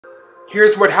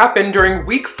Here's what happened during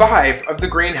week 5 of the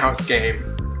Greenhouse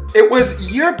game. It was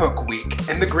yearbook week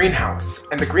in the Greenhouse,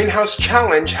 and the Greenhouse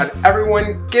Challenge had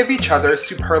everyone give each other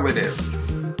superlatives.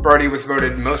 Brody was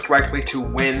voted most likely to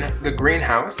win the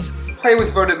Greenhouse, Clay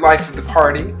was voted life of the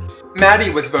party, Maddie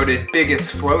was voted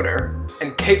biggest floater,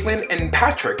 and Caitlin and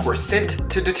Patrick were sent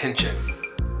to detention.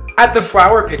 At the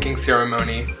flower picking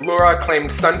ceremony, Laura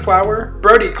claimed sunflower,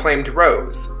 Brody claimed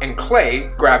rose, and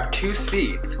Clay grabbed 2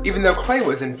 seeds, even though Clay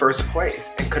was in first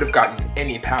place and could have gotten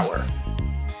any power.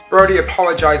 Brody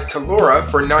apologized to Laura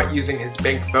for not using his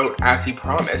banked vote as he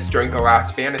promised during the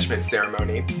last banishment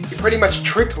ceremony. He pretty much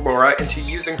tricked Laura into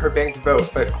using her banked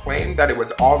vote, but claimed that it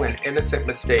was all an innocent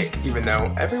mistake, even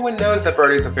though everyone knows that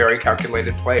Brody's a very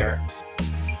calculated player.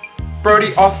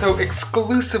 Brody also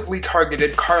exclusively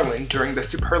targeted Carlin during the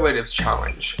Superlatives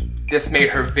Challenge. This made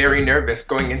her very nervous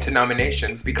going into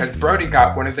nominations because Brody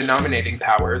got one of the nominating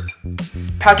powers.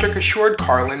 Patrick assured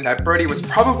Carlin that Brody was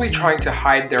probably trying to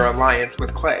hide their alliance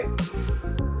with Clay.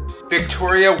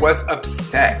 Victoria was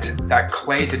upset that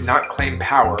Clay did not claim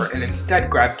power and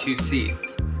instead grabbed 2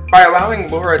 seeds. By allowing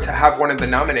Laura to have one of the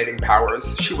nominating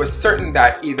powers, she was certain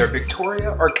that either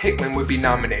Victoria or Caitlin would be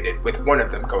nominated, with one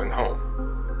of them going home.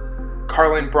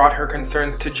 Carlin brought her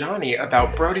concerns to Johnny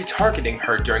about Brody targeting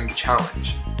her during the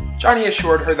challenge. Johnny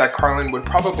assured her that Carlin would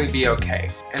probably be okay,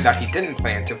 and that he didn't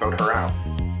plan to vote her out.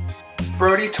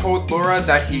 Brody told Laura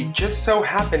that he just so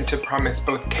happened to promise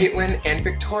both Caitlin and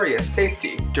Victoria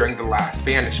safety during the last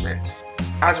banishment.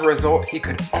 As a result, he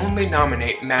could only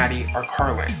nominate Maddie or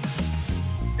Carlin.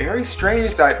 Very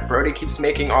strange that Brody keeps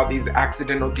making all these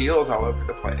accidental deals all over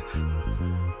the place.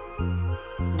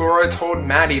 Laura told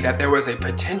Maddie that there was a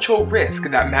potential risk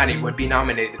that Maddie would be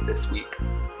nominated this week.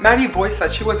 Maddie voiced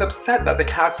that she was upset that the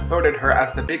cast voted her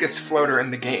as the biggest floater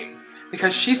in the game,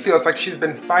 because she feels like she's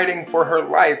been fighting for her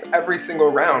life every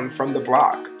single round from the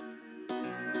block.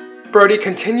 Brody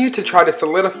continued to try to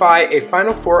solidify a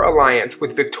Final Four alliance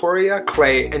with Victoria,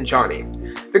 Clay, and Johnny.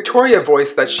 Victoria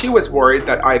voiced that she was worried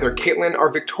that either Caitlin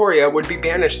or Victoria would be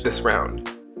banished this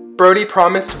round. Brody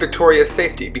promised Victoria's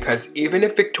safety because even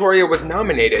if Victoria was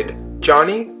nominated,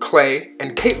 Johnny, Clay,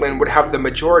 and Caitlin would have the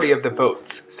majority of the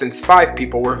votes, since 5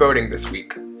 people were voting this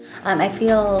week. I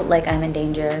feel like I'm in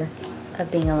danger of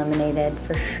being eliminated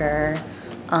for sure,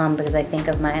 because I think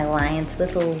of my alliance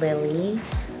with Lily.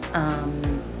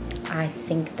 I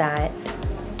think that,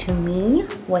 to me,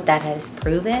 what that has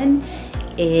proven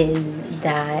is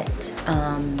that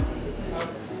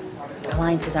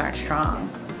alliances aren't strong.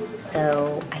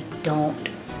 So I don't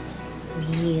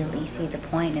really see the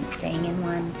point in staying in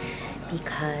one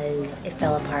because it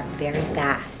fell apart very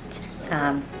fast.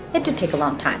 It did take a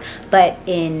long time, but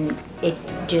it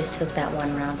just took that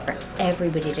one round for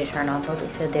everybody to turn on Lily.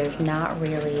 So there's not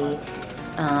really,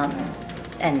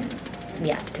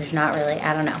 there's not really.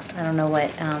 I don't know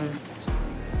what.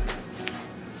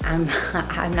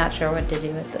 I'm not sure what to do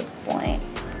at this point.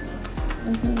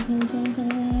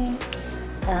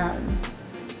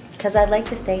 Because I'd like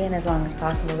to stay in as long as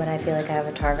possible, but I feel like I have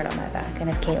a target on my back. And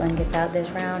if Caitlin gets out this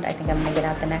round, I think I'm gonna get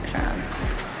out the next round.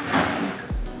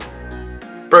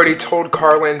 Brody told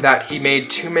Carlin that he made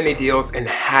too many deals and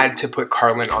had to put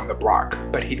Carlin on the block,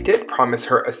 but he did promise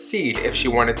her a seed if she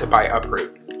wanted to buy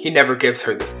Uproot. He never gives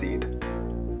her the seed.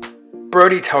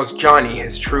 Brody tells Johnny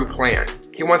his true plan.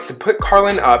 He wants to put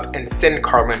Carlin up and send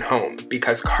Carlin home,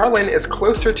 because Carlin is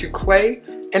closer to Clay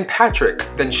and Patrick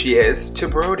than she is to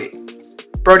Brody.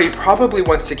 Brody probably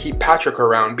wants to keep Patrick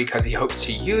around because he hopes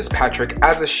to use Patrick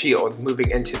as a shield moving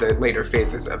into the later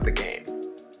phases of the game.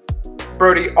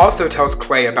 Brody also tells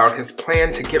Clay about his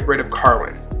plan to get rid of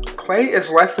Carlin. Clay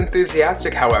is less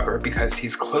enthusiastic, however, because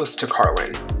he's close to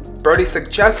Carlin. Brody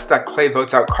suggests that Clay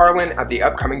votes out Carlin at the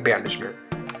upcoming banishment.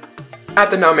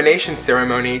 At the nomination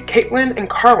ceremony, Caitlin and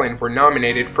Carlin were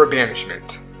nominated for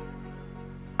banishment.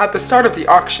 At the start of the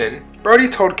auction, Brody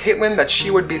told Caitlin that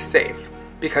she would be safe,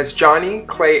 because Johnny,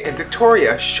 Clay, and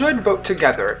Victoria should vote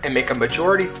together and make a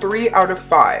majority 3 out of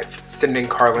 5, sending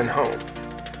Carlin home.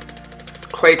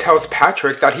 Clay tells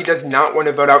Patrick that he does not want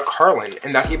to vote out Carlin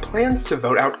and that he plans to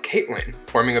vote out Caitlin,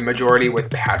 forming a majority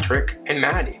with Patrick and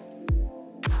Maddie.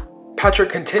 Patrick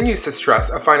continues to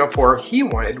stress a Final Four he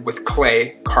wanted with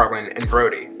Clay, Carlin, and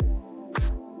Brody.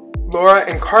 Laura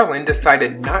and Carlin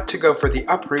decided not to go for the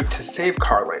Uproot to save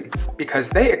Carlin, because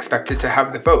they expected to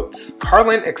have the votes.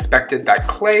 Carlin expected that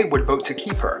Clay would vote to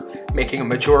keep her, making a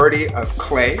majority of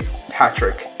Clay,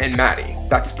 Patrick, and Maddie.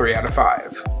 That's 3 out of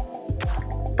 5.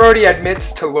 Brody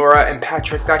admits to Laura and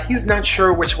Patrick that he's not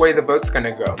sure which way the vote's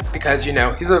gonna go, because, you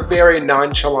know, he's a very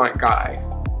nonchalant guy.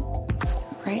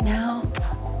 Right now,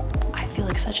 I feel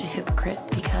like such a hypocrite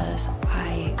because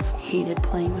I hated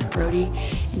playing with Brody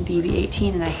in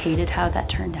BB18 and I hated how that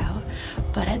turned out.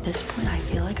 But at this point, I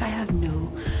feel like I have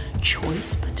no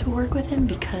choice but to work with him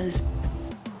because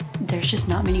there's just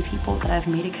not many people that I've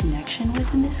made a connection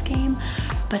with in this game.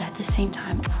 But at the same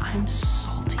time, I'm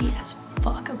salty as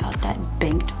fuck about that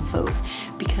banked vote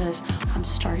because I'm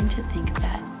starting to think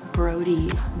that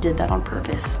Brody did that on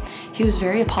purpose. He was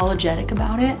very apologetic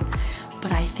about it,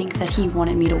 but I think that he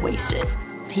wanted me to waste it.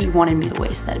 He wanted me to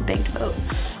waste that banked vote.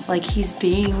 Like, he's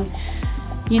being,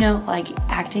 you know, like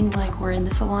acting like we're in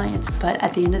this alliance, but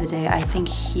at the end of the day, I think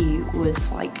he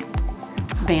would like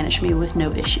banish me with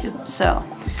no issue. So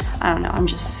I don't know, I'm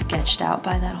just sketched out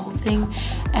by that whole thing,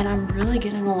 and I'm really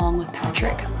getting along with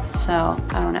Patrick, so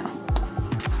I don't know.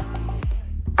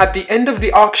 At the end of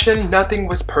the auction, nothing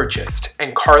was purchased,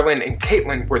 and Carlin and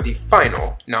Caitlin were the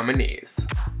final nominees.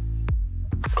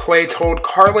 Clay told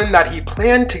Carlin that he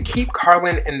planned to keep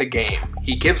Carlin in the game.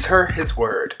 He gives her his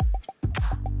word.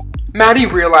 Maddie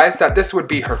realized that this would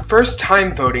be her first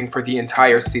time voting for the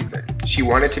entire season. She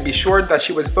wanted to be sure that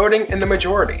she was voting in the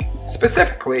majority.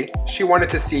 Specifically, she wanted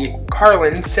to see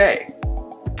Carlin stay.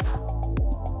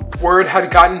 Word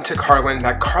had gotten to Carlin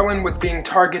that Carlin was being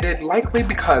targeted likely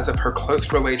because of her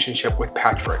close relationship with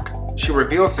Patrick. She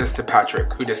reveals this to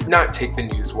Patrick, who does not take the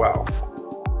news well.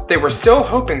 They were still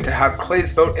hoping to have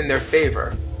Clay's vote in their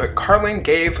favor, but Carlin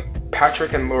gave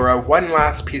Patrick and Laura one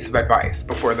last piece of advice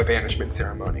before the banishment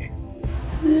ceremony.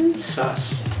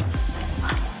 Sus.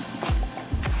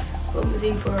 Well,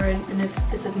 moving forward, and if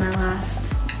this is my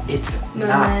last It's moment.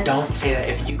 not. Don't say that.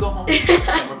 If you go home, you're a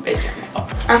bitch every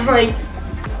fucking time. I'm like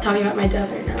talking about my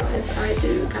death right now. If I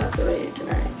do pass away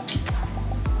tonight,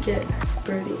 get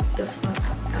Brody the fuck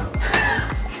out.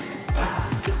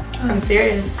 I'm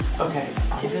serious. Okay.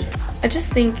 Dude, I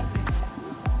just think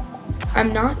I'm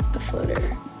not a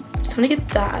floater. I just want to get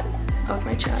that off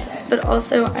my chest. But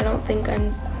also, I don't think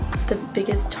I'm the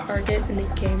biggest target in the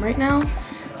game right now.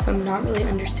 So I'm not really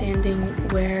understanding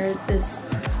where this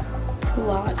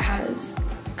plot has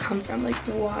come from. Like,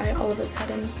 why all of a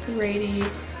sudden Brady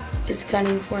is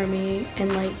gunning for me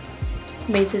and like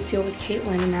made this deal with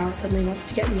Caitlin and now suddenly wants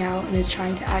to get me out and is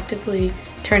trying to actively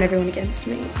turn everyone against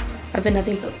me. I've been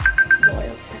nothing but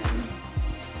loyal to him.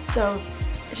 So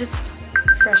it's just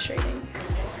frustrating,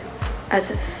 as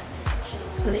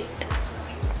if late.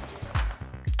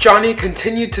 Johnny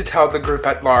continued to tell the group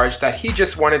at large that he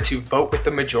just wanted to vote with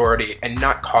the majority and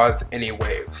not cause any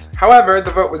waves. However,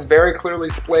 the vote was very clearly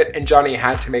split and Johnny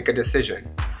had to make a decision.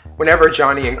 Whenever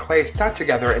Johnny and Clay sat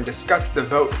together and discussed the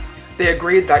vote, they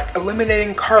agreed that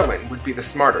eliminating Carlin would be the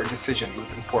smarter decision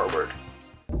moving forward.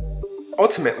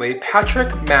 Ultimately,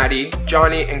 Patrick, Maddie,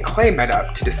 Johnny, and Clay met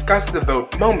up to discuss the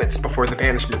vote moments before the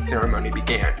banishment ceremony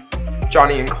began.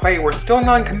 Johnny and Clay were still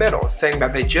non-committal, saying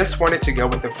that they just wanted to go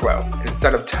with the flow,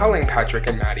 instead of telling Patrick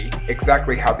and Maddie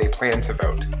exactly how they planned to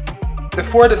vote. The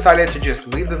four decided to just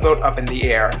leave the vote up in the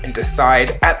air and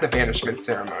decide at the banishment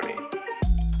ceremony.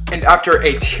 And after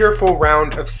a tearful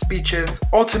round of speeches,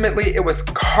 ultimately it was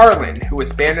Carlin who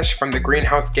was banished from the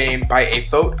greenhouse game by a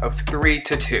vote of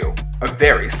 3-2, a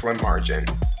very slim margin.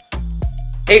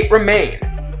 8 remain.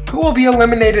 Who will be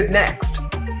eliminated next?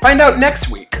 Find out next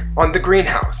week on The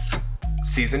Greenhouse,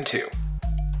 Season 2.